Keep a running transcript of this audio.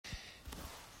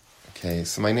Okay,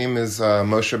 so my name is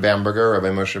Moshe Bamberger, Rabbi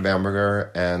Moshe Bamberger,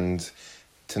 and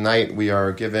tonight we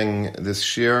are giving this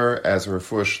shir as a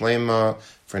refuah shlema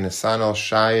for Nisanel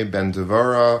Shai ben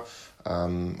Devora,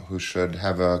 who should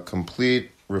have a complete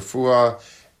refuah,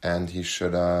 and he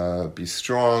should be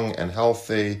strong and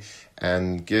healthy,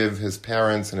 and give his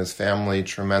parents and his family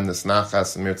tremendous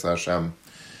nachas and mirza Hashem.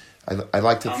 I'd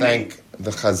like to thank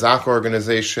the Chazak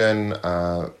organization.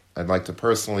 I'd like to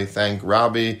personally thank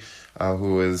Rabbi,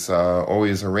 who is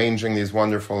always arranging these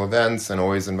wonderful events and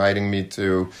always inviting me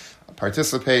to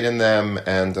participate in them.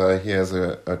 And he has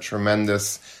a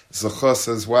tremendous zechus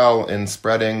as well in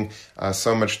spreading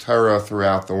so much Torah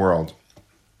throughout the world.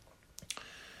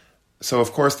 So,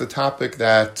 of course, the topic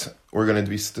that we're going to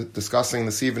be discussing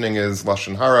this evening is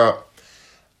Lashon Hara.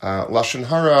 Lashon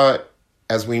Hara,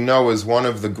 as we know, is one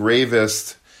of the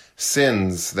gravest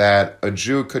sins that a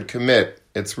Jew could commit.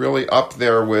 It's really up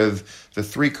there with the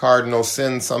three cardinal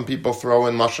sins. Some people throw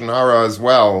in Lashon Hara as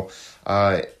well.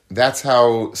 That's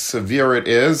how severe it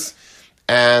is.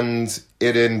 And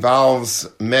it involves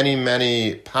many,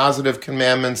 many positive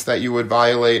commandments that you would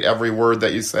violate every word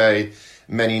that you say,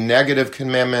 many negative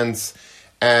commandments.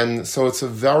 And so it's a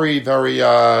very, very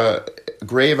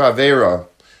grave avera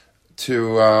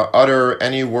to utter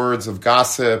any words of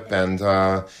gossip and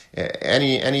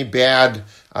any bad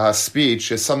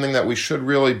speech is something that we should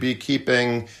really be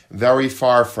keeping very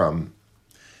far from.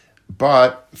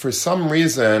 But for some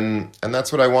reason, and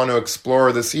that's what I want to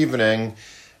explore this evening,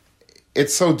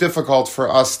 it's so difficult for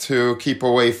us to keep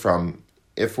away from.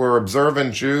 If we're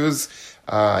observant Jews,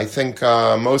 I think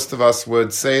most of us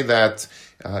would say that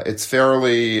it's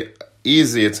fairly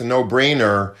easy, it's a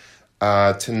no-brainer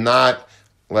to not,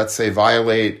 let's say,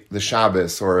 violate the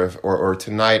Shabbos or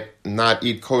to not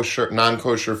eat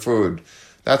non-kosher food.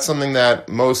 That's something that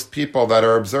most people that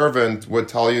are observant would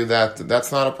tell you that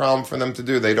that's not a problem for them to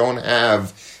do. They don't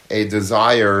have a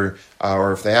desire,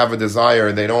 or if they have a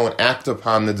desire, they don't act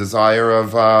upon the desire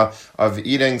of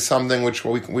eating something which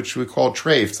we call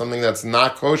treif, something that's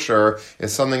not kosher,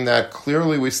 is something that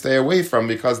clearly we stay away from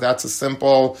because that's a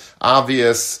simple,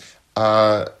 obvious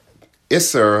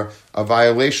isser, a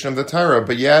violation of the Torah.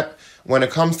 But yet, when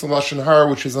it comes to Lashon Hara,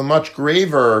 which is a much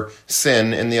graver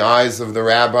sin in the eyes of the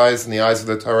rabbis, in the eyes of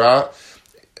the Torah,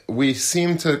 we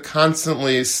seem to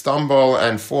constantly stumble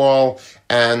and fall,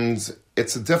 and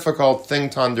it's a difficult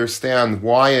thing to understand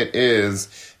why it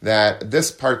is that this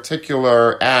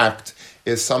particular act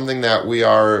is something that we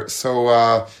are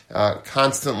so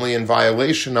constantly in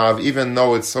violation of, even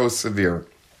though it's so severe.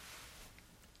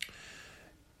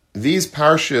 These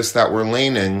parshas that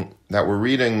we're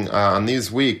reading on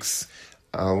these weeks,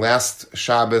 last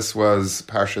Shabbos was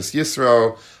Parshas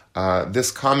Yisro.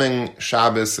 This coming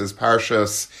Shabbos is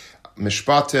Parshas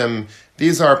Mishpatim.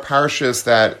 These are parshas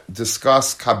that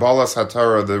discuss Kabbalas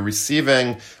HaTorah, the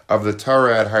receiving of the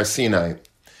Torah at Har Sinai.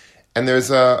 And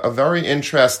there's a very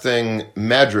interesting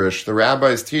medrash. The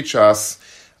rabbis teach us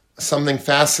something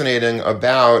fascinating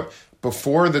about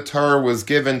before the Torah was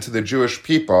given to the Jewish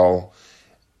people,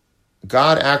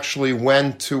 God actually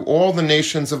went to all the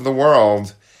nations of the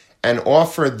world and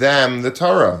offered them the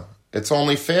Torah. It's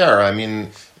only fair. I mean,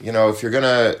 if you're going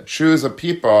to choose a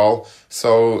people,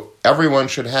 so everyone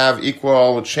should have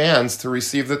equal chance to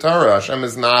receive the Torah. Hashem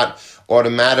is not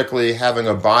automatically having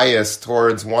a bias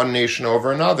towards one nation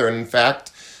over another. And in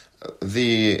fact,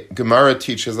 the Gemara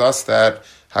teaches us that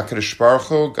HaKadosh Baruch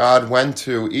Hu, God went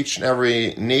to each and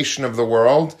every nation of the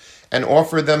world and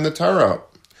offered them the Torah.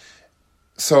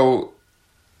 So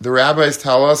the rabbis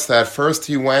tell us that first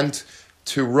he went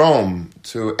to Rome,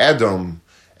 to Edom.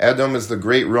 Edom is the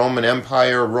great Roman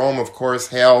Empire. Rome, of course,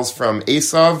 hails from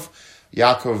Esav,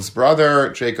 Yaakov's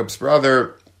brother, Jacob's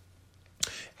brother.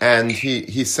 And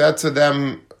he said to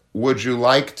them, would you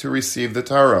like to receive the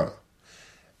Torah?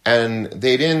 And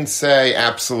they didn't say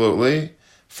absolutely.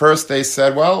 First they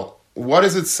said, well, what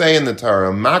does it say in the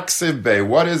Torah? Maksiv Bey,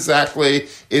 what exactly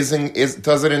does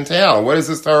it entail? What does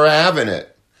this Torah have in it?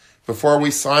 Before we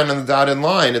sign on the dotted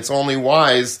line, it's only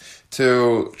wise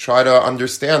to try to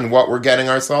understand what we're getting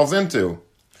ourselves into.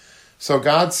 So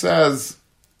God says,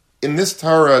 in this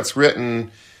Torah it's written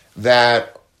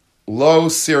that lo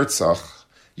sirtzach,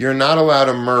 you're not allowed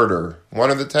to murder.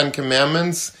 One of the 10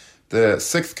 commandments, the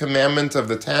 6th commandment of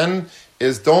the 10,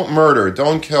 is don't murder,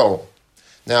 don't kill.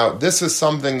 Now, this is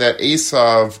something that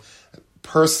Esav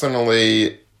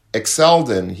personally excelled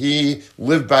in. He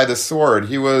lived by the sword.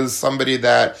 He was somebody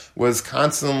that was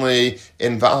constantly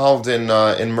involved in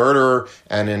murder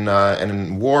and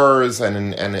in wars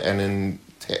and in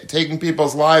taking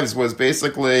people's lives. Was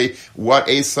basically what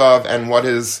Esav and what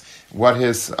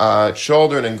his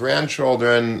children and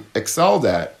grandchildren excelled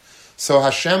at. So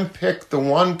Hashem picked the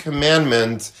one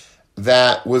commandment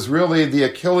that was really the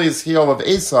Achilles heel of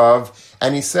Esav,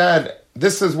 and he said,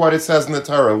 this is what it says in the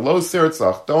Torah, Lo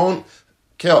sirtzach, don't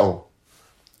kill.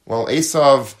 Well,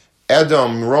 Esav,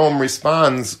 Edom, Rome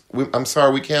responds, I'm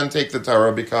sorry, we can't take the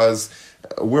Torah because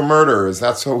we're murderers.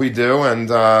 That's what we do, and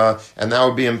that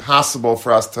would be impossible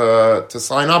for us to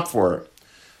sign up for it.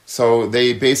 So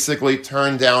they basically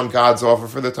turned down God's offer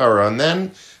for the Torah. And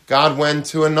then God went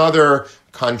to another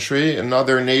country,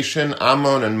 another nation,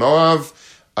 Ammon and Moab,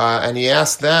 and he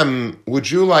asked them, would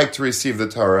you like to receive the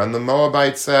Torah? And the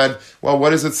Moabites said, well, what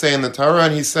does it say in the Torah?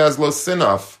 And he says, Lo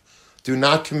sinaf, do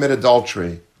not commit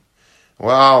adultery.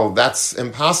 Well, that's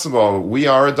impossible. We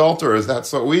are adulterers.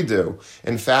 That's what we do.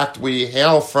 In fact, we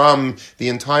hail from the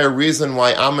entire reason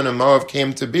why Ammon and Moab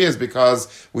came to be is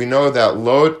because we know that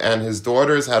Lot and his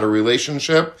daughters had a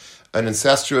relationship, an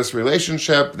incestuous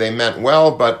relationship. They meant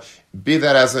well, but be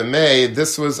that as it may,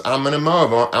 this was Ammon and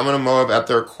Moab. Ammon and Moab at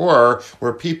their core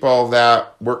were people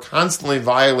that were constantly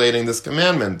violating this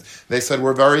commandment. They said,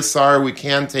 we're very sorry, we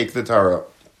can't take the Torah.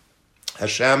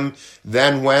 Hashem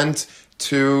then went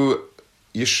to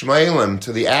Yishmaelim,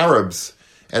 to the Arabs,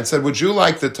 and said, would you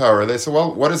like the Torah? They said,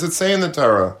 well, what does it say in the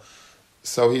Torah?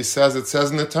 So he says, it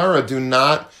says in the Torah, do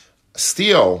not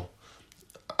steal.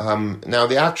 Now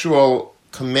the actual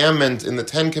commandment in the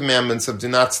 10 Commandments of do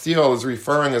not steal is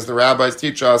referring, as the rabbis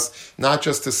teach us, not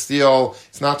just to steal.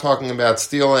 It's not talking about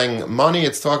stealing money,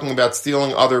 it's talking about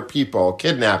stealing other people,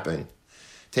 kidnapping,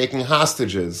 taking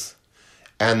hostages.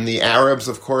 And the Arabs,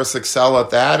 of course, excel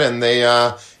at that, and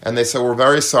they say, we're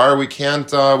very sorry, we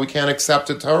can't accept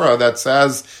a Torah that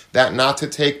says that not to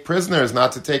take prisoners,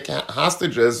 not to take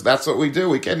hostages. That's what we do,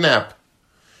 we kidnap.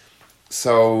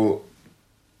 So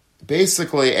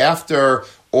basically, after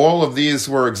all of these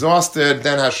were exhausted,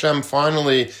 then Hashem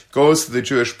finally goes to the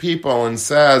Jewish people and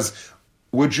says,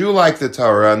 would you like the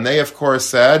Torah? And they, of course,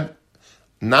 said,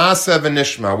 Na'aseh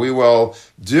v'nishma, we will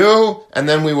do, and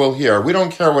then we will hear. We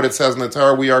don't care what it says in the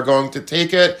Torah. We are going to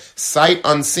take it sight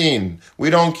unseen. We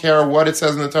don't care what it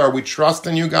says in the Torah. We trust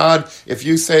in you, God. If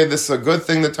you say this is a good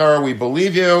thing, the Torah, we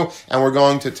believe you, and we're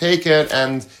going to take it,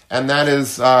 and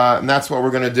that's what we're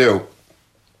going to do.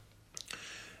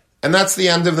 And that's the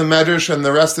end of the Medrash, and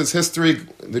the rest is history.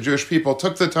 The Jewish people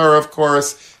took the Torah, of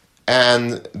course,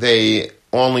 and they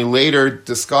only later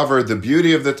discovered the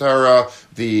beauty of the Torah,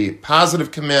 the positive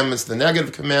commandments, the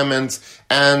negative commandments,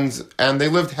 and they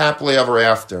lived happily ever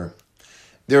after.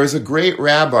 There is a great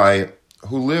rabbi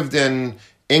who lived in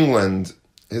England.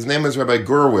 His name is Rabbi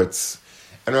Gurwitz.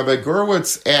 And Rabbi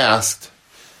Gurwitz asked,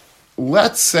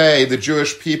 let's say the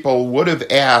Jewish people would have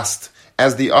asked,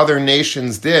 as the other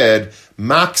nations did,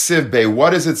 Maksiv Be,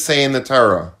 what does it say in the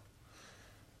Torah?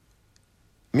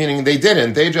 Meaning they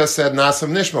didn't. They just said, Na'aseh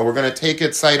v'nishma, we're going to take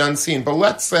it sight unseen. But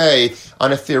let's say,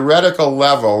 on a theoretical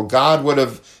level,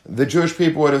 the Jewish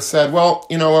people would have said, well,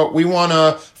 you know what, we want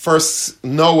to first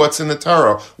know what's in the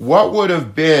Torah. What would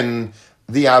have been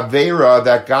the Aveira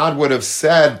that God would have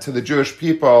said to the Jewish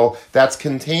people that's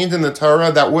contained in the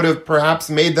Torah that would have perhaps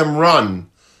made them run?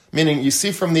 Meaning, you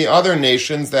see from the other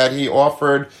nations that he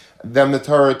offered them the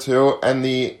Torah to, and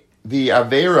the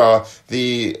Aveira,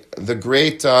 the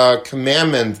great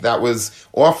commandment that was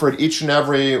offered each and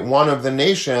every one of the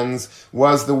nations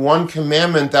was the one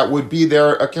commandment that would be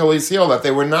their Achilles heel, that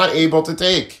they were not able to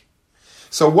take.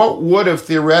 So what would have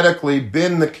theoretically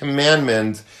been the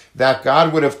commandment that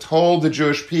God would have told the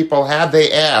Jewish people had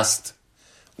they asked,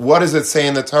 what does it say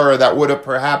in the Torah that would have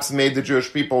perhaps made the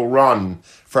Jewish people run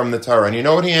from the Torah? And you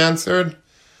know what he answered?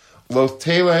 Lo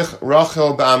telech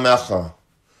Rachel ba'amecha.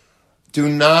 Do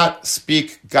not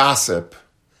speak gossip.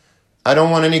 I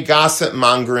don't want any gossip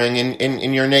mongering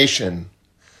in your nation.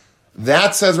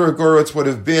 That, says Rabbi Gurwitz, would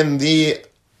have been the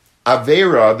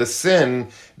Aveira, the sin,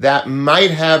 that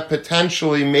might have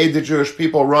potentially made the Jewish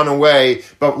people run away,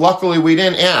 but luckily we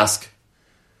didn't ask.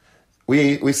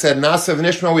 We said, Na'aseh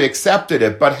v'nishma, we accepted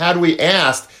it, but had we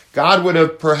asked, God would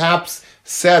have perhaps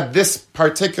said this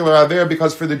particular Aveira,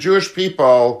 because for the Jewish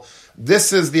people,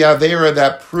 this is the Aveira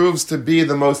that proves to be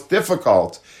the most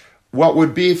difficult. What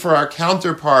would be for our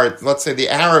counterpart, let's say the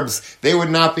Arabs, they would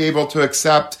not be able to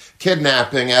accept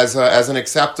kidnapping as an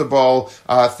acceptable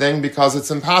thing because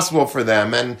it's impossible for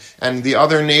them. And the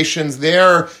other nations,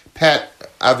 their pet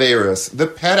Aveiras. The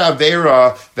pet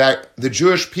Aveira that the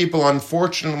Jewish people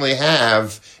unfortunately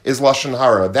have is Lashon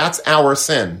Hara. That's our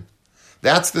sin.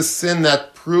 That's the sin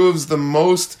that proves the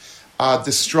most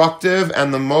destructive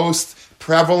and the most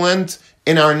prevalent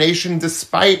in our nation,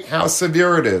 despite how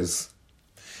severe it is.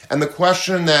 And the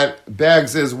question that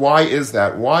begs is, why is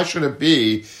that? Why should it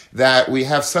be that we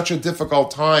have such a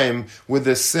difficult time with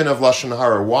this sin of Lashon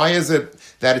Hara? Why is it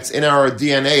that it's in our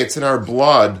DNA, it's in our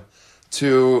blood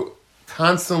to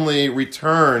constantly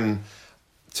return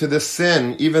to the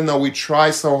sin, even though we try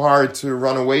so hard to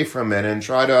run away from it and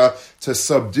try to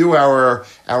subdue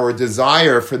our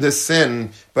desire for this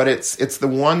sin, but it's the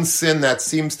one sin that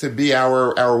seems to be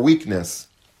our weakness.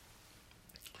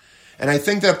 And I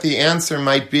think that the answer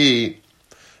might be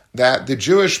that the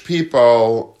Jewish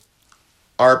people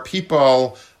are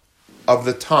people of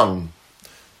the tongue.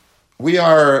 We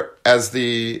are, as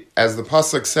the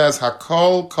pasuk says,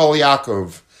 Hakol Kol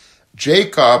Yaakov.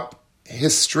 Jacob,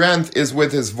 his strength is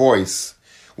with his voice.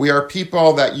 We are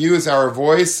people that use our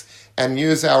voice and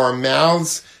use our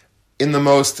mouths in the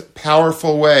most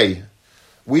powerful way.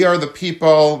 We are the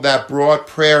people that brought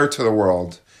prayer to the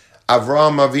world.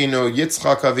 Avraham Avinu,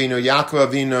 Yitzchak Avinu, Yaakov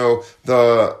Avinu,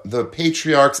 the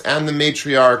patriarchs and the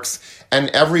matriarchs, and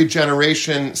every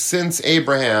generation since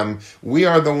Abraham, we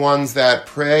are the ones that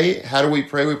pray. How do we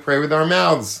pray? We pray with our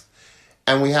mouths.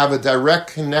 And we have a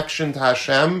direct connection to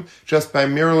Hashem just by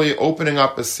merely opening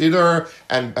up a siddur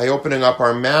and by opening up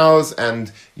our mouths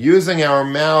and using our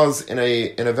mouths in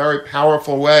a very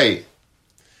powerful way.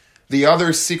 The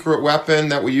other secret weapon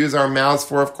that we use our mouths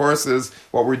for, of course, is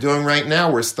what we're doing right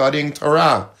now. We're studying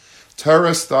Torah.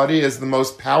 Torah study is the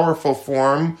most powerful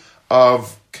form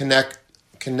of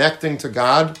connecting to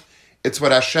God. It's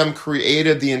what Hashem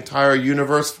created the entire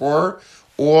universe for,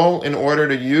 all in order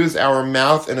to use our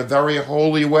mouth in a very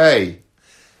holy way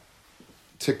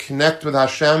to connect with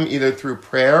Hashem either through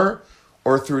prayer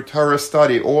or through Torah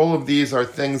study. All of these are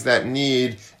things that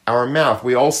need our mouth.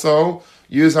 We also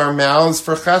use our mouths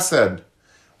for chesed.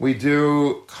 We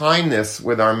do kindness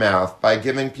with our mouth by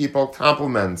giving people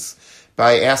compliments,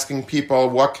 by asking people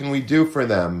what can we do for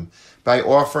them, by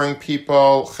offering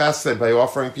people chesed, by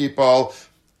offering people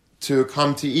to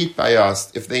come to eat by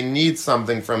us, if they need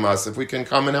something from us, if we can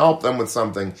come and help them with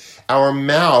something. Our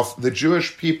mouth, the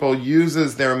Jewish people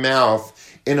uses their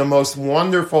mouth in a most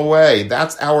wonderful way.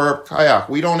 That's our kayach.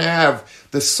 We don't have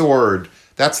the sword.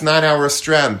 That's not our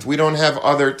strength. We don't have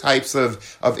other types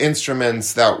of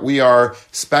instruments that we are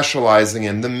specializing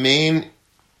in. The main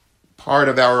part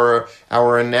of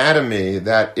our anatomy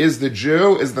that is the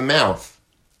Jew is the mouth.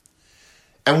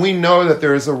 And we know that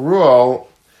there is a rule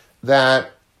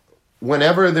that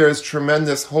whenever there is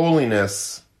tremendous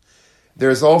holiness,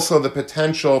 there's also the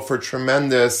potential for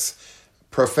tremendous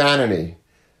profanity.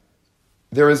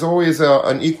 There is always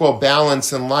an equal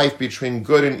balance in life between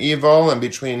good and evil and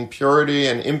between purity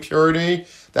and impurity.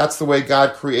 That's the way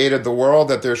God created the world,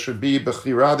 that there should be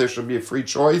bechira, there should be a free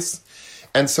choice.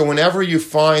 And so whenever you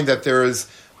find that there is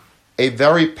a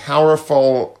very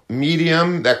powerful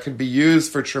medium that could be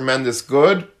used for tremendous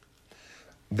good,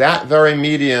 that very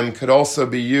medium could also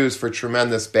be used for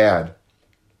tremendous bad.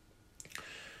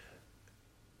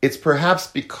 It's perhaps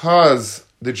because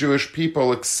the Jewish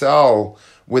people excel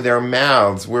with their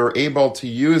mouths, we're able to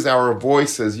use our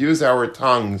voices, use our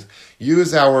tongues,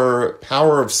 use our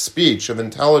power of speech, of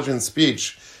intelligent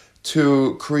speech,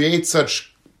 to create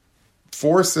such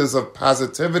forces of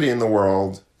positivity in the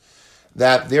world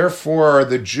that therefore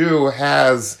the Jew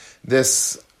has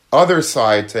this other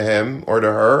side to him or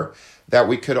to her that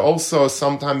we could also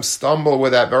sometimes stumble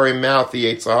with that very mouth.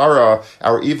 The Yetzer Hara,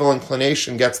 our evil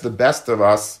inclination, gets the best of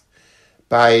us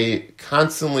by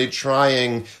constantly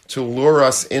trying to lure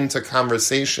us into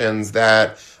conversations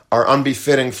that are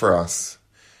unbefitting for us.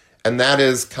 And that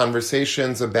is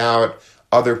conversations about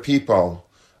other people,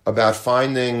 about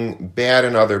finding bad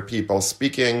in other people,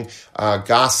 speaking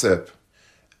gossip,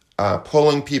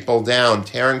 pulling people down,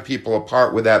 tearing people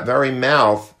apart with that very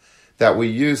mouth that we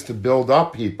use to build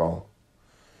up people.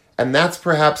 And that's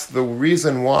perhaps the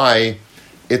reason why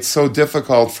it's so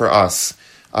difficult for us.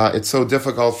 It's so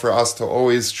difficult for us to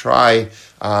always try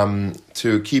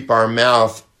to keep our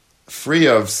mouth free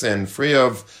of sin, free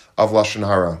of Lashon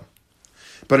Hara.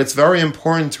 But it's very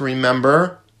important to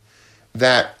remember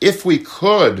that if we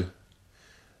could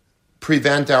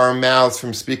prevent our mouths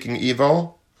from speaking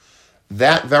evil,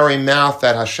 that very mouth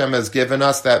that Hashem has given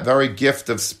us, that very gift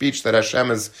of speech that Hashem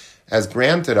has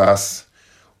granted us,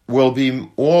 will be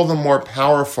all the more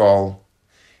powerful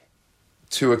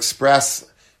to express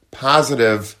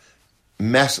positive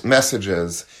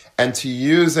messages and to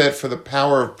use it for the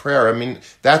power of prayer. I mean,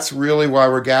 that's really why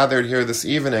we're gathered here this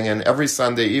evening, and every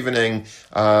Sunday evening,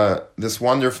 this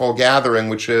wonderful gathering,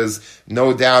 which is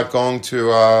no doubt going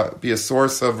to be a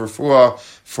source of refuah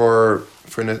for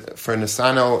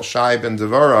Nisanel, Shaib, and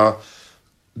Devora.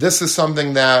 This is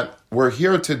something that we're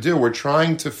here to do. We're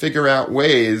trying to figure out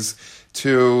ways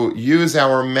to use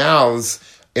our mouths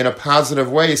in a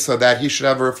positive way so that he should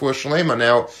have a refuah shlema.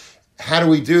 Now, how do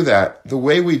we do that? The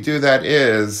way we do that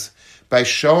is by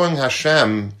showing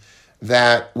Hashem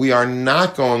that we are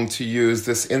not going to use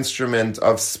this instrument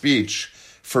of speech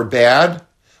for bad.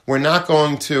 We're not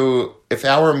going to, if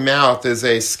our mouth is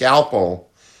a scalpel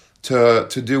to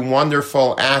do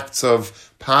wonderful acts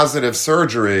of positive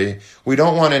surgery, we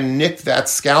don't want to nick that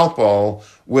scalpel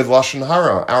with Lashon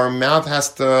Hara. Our mouth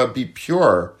has to be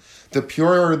pure. The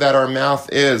purer that our mouth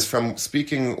is from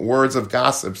speaking words of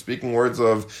gossip, speaking words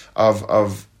of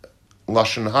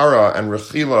Lashon Hara and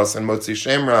Rechilos and Motzi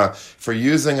Shemra, for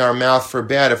using our mouth for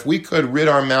bad, if we could rid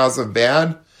our mouths of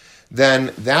bad,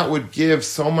 then that would give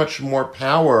so much more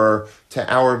power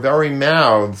to our very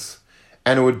mouths,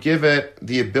 and it would give it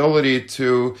the ability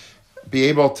to be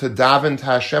able to daven to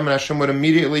Hashem, and Hashem would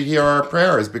immediately hear our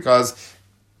prayers, because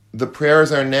the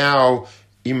prayers are now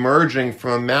emerging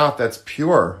from a mouth that's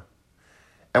pure.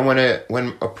 And when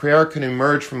a prayer can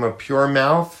emerge from a pure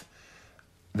mouth,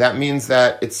 that means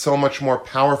that it's so much more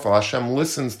powerful. Hashem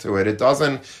listens to it. It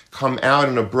doesn't come out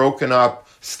in a broken up,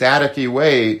 staticky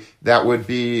way that would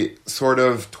be sort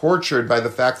of tortured by the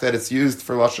fact that it's used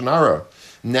for Lashon Hara.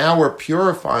 Now we're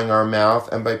purifying our mouth,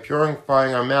 and by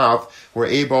purifying our mouth, we're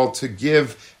able to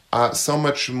give so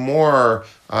much more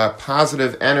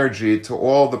positive energy to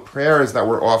all the prayers that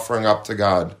we're offering up to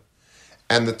God.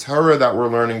 And the Torah that we're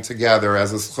learning together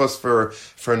as a schus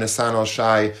for Nisan El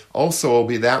Shai also will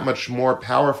be that much more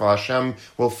powerful. Hashem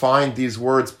will find these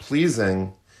words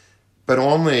pleasing, but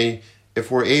only if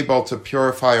we're able to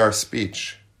purify our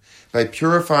speech. By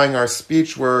purifying our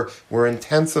speech, we're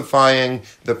intensifying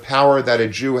the power that a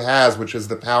Jew has, which is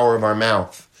the power of our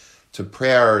mouth, to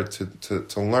prayer,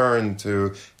 to learn,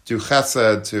 to do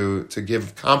chesed, to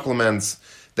give compliments.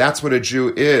 That's what a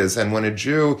Jew is. And when a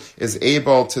Jew is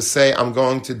able to say, I'm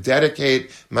going to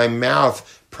dedicate my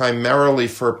mouth primarily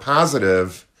for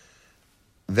positive,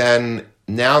 then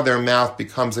now their mouth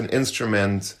becomes an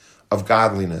instrument of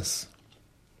godliness.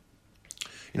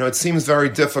 It seems very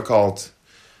difficult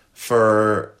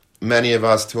for many of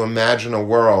us to imagine a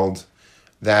world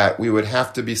that we would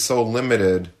have to be so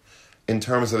limited in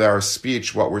terms of our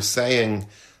speech, what we're saying.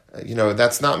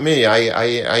 That's not me.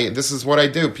 I this is what I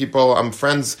do. I'm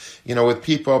friends, with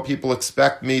people. People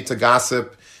expect me to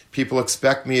gossip. People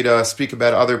expect me to speak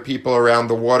about other people around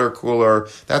the water cooler.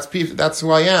 That's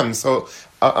who I am. So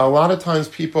a lot of times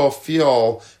people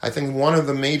feel, I think one of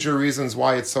the major reasons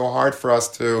why it's so hard for us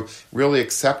to really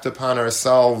accept upon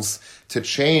ourselves to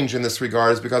change in this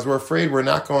regard is because we're afraid we're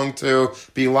not going to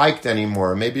be liked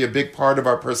anymore. Maybe a big part of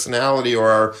our personality or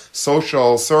our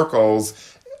social circles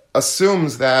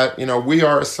assumes that, we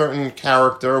are a certain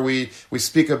character. We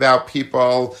speak about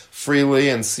people freely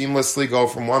and seamlessly, go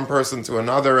from one person to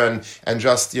another and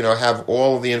just, have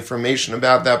all of the information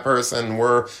about that person.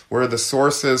 We're the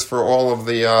sources for all of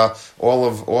the,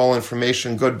 all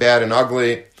information, good, bad, and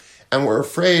ugly. And we're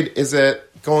afraid, is it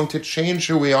going to change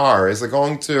who we are?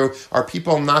 Are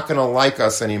people not going to like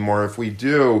us anymore if we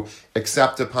do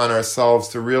accept upon ourselves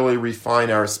to really refine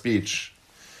our speech?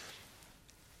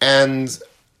 And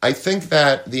I think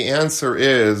that the answer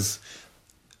is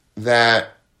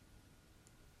that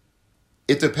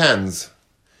it depends.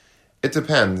 It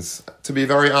depends, to be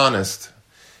very honest.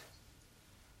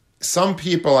 Some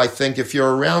people, I think, if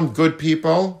you're around good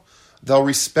people, they'll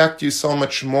respect you so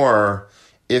much more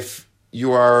if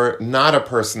you are not a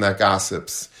person that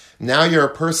gossips. Now you're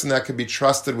a person that could be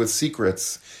trusted with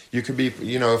secrets. You could be,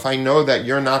 if I know that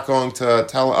you're not going to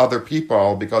tell other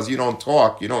people because you don't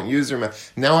talk, you don't use your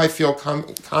mouth, now I feel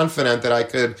confident that I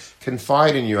could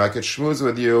confide in you, I could schmooze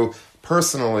with you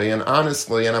personally and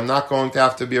honestly, and I'm not going to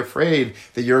have to be afraid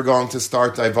that you're going to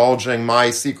start divulging my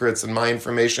secrets and my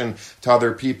information to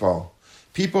other people.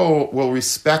 People will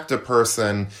respect a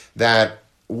person that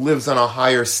lives on a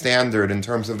higher standard in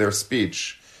terms of their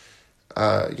speech.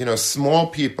 Small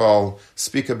people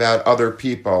speak about other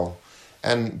people,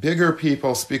 and bigger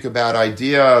people speak about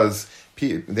ideas.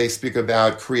 They speak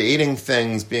about creating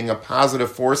things, being a positive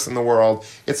force in the world.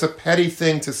 It's a petty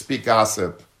thing to speak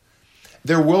gossip.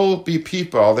 There might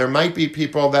be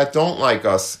people that don't like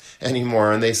us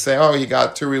anymore, and they say, oh, you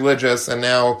got too religious, and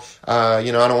now, I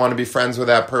don't want to be friends with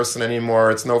that person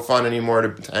anymore. It's no fun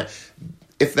anymore.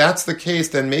 If that's the case,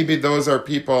 then maybe those are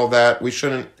people that we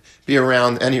shouldn't be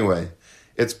around anyway.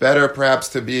 It's better perhaps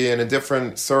to be in a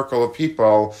different circle of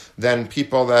people than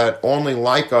people that only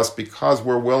like us because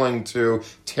we're willing to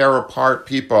tear apart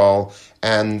people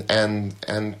and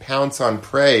pounce on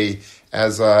prey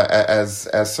as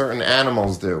certain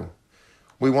animals do.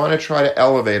 We want to try to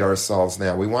elevate ourselves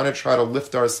now. We want to try to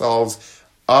lift ourselves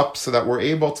up so that we're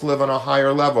able to live on a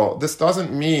higher level. This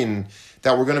doesn't mean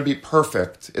that we're going to be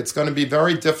perfect. It's going to be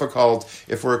very difficult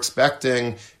if we're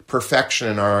expecting perfection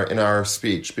in our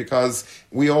speech, because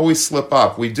we always slip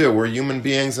up. We do. We're human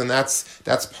beings, and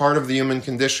that's part of the human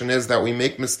condition, is that we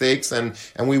make mistakes and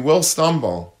we will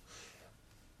stumble.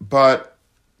 But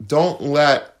don't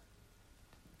let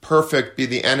perfect be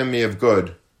the enemy of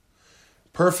good.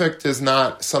 Perfect is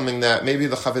not something that maybe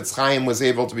the Chafetz Chaim was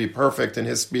able to be perfect in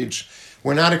his speech.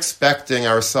 We're not expecting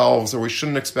ourselves, or we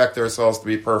shouldn't expect ourselves to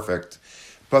be perfect.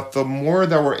 But the more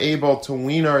that we're able to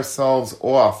wean ourselves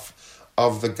off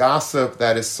of the gossip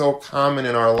that is so common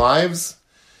in our lives,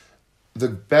 the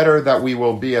better that we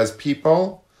will be as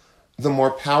people, the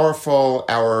more powerful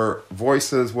our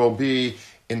voices will be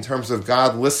in terms of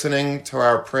God listening to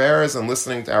our prayers and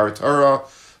listening to our Torah.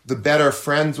 The better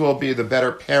friends will be, the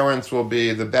better parents will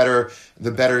be, the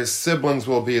better siblings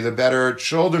will be, the better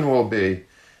children will be,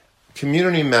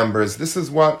 community members. This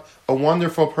is what a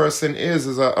wonderful person is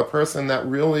a person that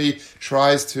really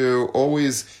tries to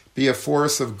always be a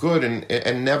force of good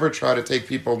and never try to take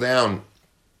people down.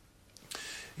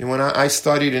 And when I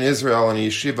studied in Israel in a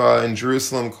yeshiva in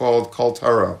Jerusalem called Kol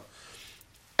Torah,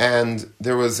 and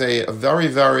there was a very,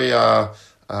 very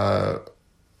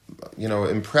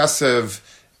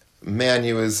impressive man.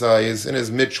 He was in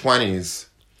his mid-20s,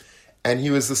 and he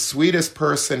was the sweetest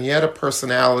person. He had a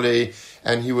personality,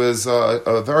 and he was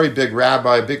a very big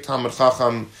rabbi, a big Talmid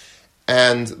Chacham.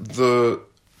 And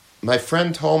my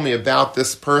friend told me about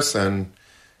this person,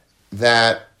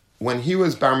 that when he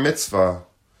was bar mitzvah,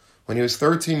 when he was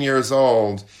 13 years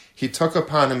old, he took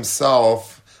upon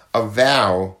himself a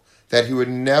vow that he would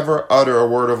never utter a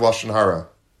word of Lashon Hara.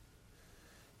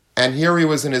 And here he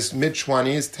was in his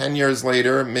mid-20s, 10 years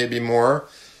later, maybe more,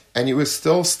 and he was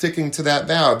still sticking to that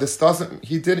vow.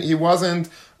 He wasn't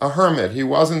a hermit. He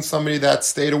wasn't somebody that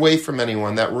stayed away from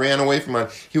anyone, that ran away from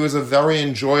anyone. He was a very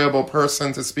enjoyable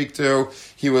person to speak to.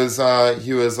 He was a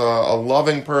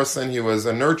loving person. He was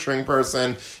a nurturing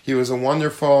person. He was a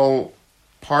wonderful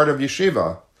part of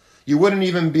yeshiva. You wouldn't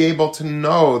even be able to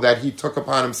know that he took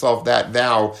upon himself that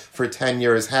vow for 10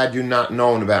 years had you not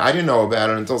known about it. I didn't know about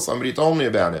it until somebody told me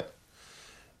about it.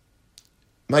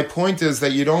 My point is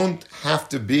that you don't have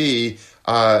to be,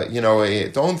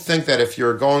 don't think that if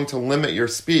you're going to limit your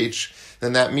speech,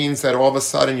 then that means that all of a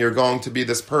sudden you're going to be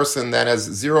this person that has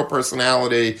zero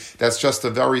personality, that's just a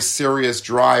very serious,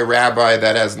 dry rabbi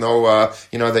that has no,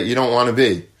 that you don't want to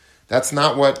be. That's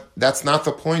not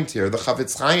the point here. The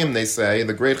Chafetz Chaim, they say,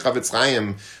 the great Chafetz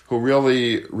Chaim, who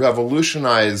really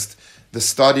revolutionized the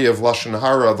study of Lashon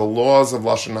Hara, the laws of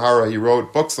Lashon Hara. He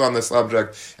wrote books on the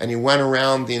subject, and he went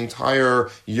around the entire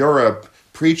Europe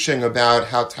preaching about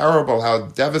how terrible, how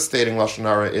devastating Lashon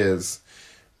Hara is.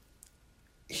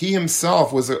 He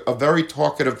himself was a very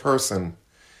talkative person.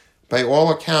 By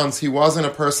all accounts, he wasn't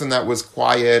a person that was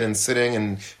quiet and sitting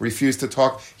and refused to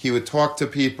talk. He would talk to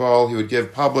people. He would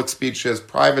give public speeches,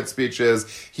 private speeches.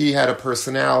 He had a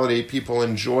personality. People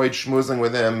enjoyed schmoozing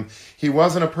with him. He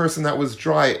wasn't a person that was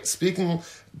dry.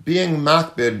 Being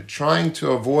makbid, trying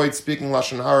to avoid speaking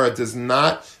Lashon Hara, does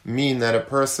not mean that a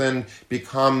person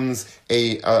becomes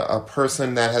a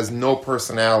person that has no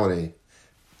personality.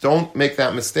 Don't make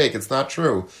that mistake. It's not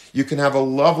true. You can have a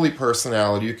lovely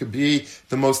personality. You could be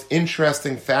the most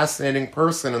interesting, fascinating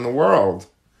person in the world.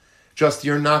 Just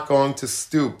you're not going to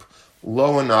stoop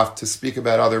low enough to speak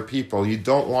about other people. You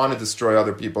don't want to destroy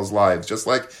other people's lives. Just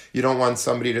like you don't want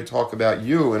somebody to talk about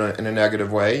you in a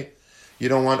negative way. You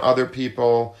don't want other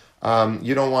people,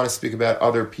 you don't want to speak about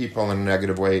other people in a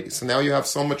negative way. So now you have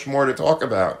so much more to talk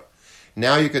about.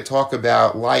 Now you could talk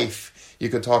about life. You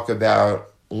could talk about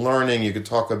learning, you could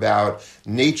talk about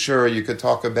nature, you could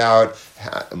talk about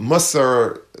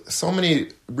Musar, so many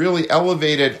really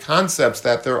elevated concepts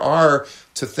that there are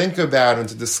to think about and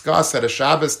to discuss at a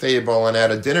Shabbos table and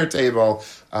at a dinner table,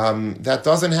 that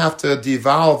doesn't have to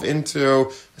devolve into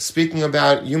speaking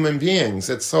about human beings.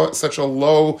 It's such a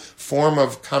low form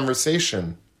of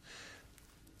conversation.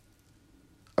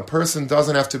 A person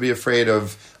doesn't have to be afraid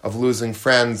of losing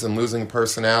friends and losing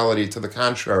personality. To the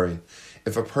contrary.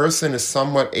 If a person is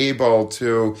somewhat able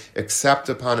to accept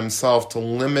upon himself to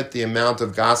limit the amount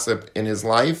of gossip in his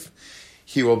life,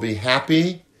 he will be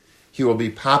happy, he will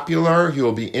be popular, he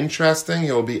will be interesting,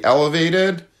 he will be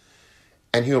elevated,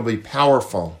 and he will be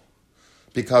powerful.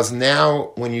 Because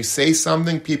now when you say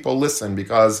something, people listen,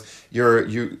 because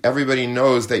everybody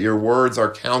knows that your words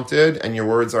are counted and your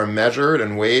words are measured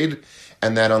and weighed,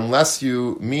 and that unless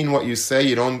you mean what you say,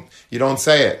 you don't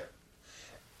say it.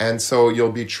 And so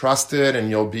you'll be trusted and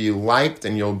you'll be liked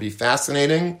and you'll be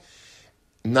fascinating,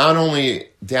 not only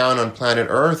down on planet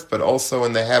Earth, but also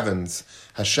in the heavens.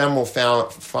 Hashem will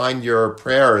find your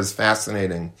prayers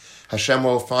fascinating. Hashem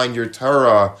will find your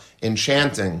Torah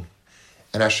enchanting,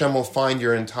 and Hashem will find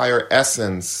your entire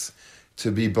essence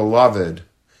to be beloved,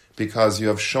 because you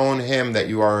have shown him that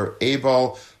you are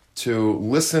able to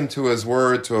listen to his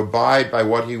word, to abide by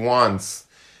what he wants.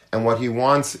 And what he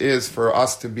wants is for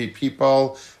us to be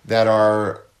people that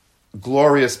are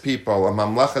glorious people, a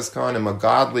mamleches kohanim, a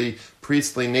godly,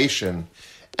 priestly nation.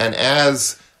 And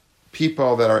as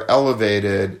people that are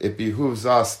elevated, it behooves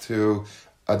us to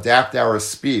adapt our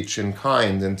speech in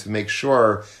kind and to make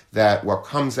sure that what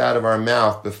comes out of our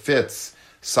mouth befits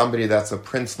somebody that's a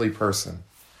princely person.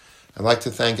 I'd like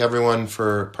to thank everyone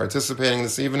for participating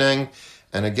this evening.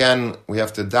 And again, we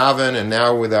have to daven, and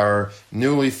now with our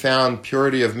newly found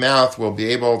purity of mouth, we'll be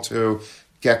able to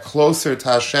get closer to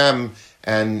Hashem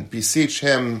and beseech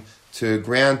him to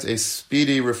grant a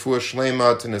speedy refuah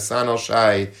shlema to Nisan el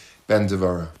Shai ben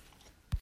Devorah.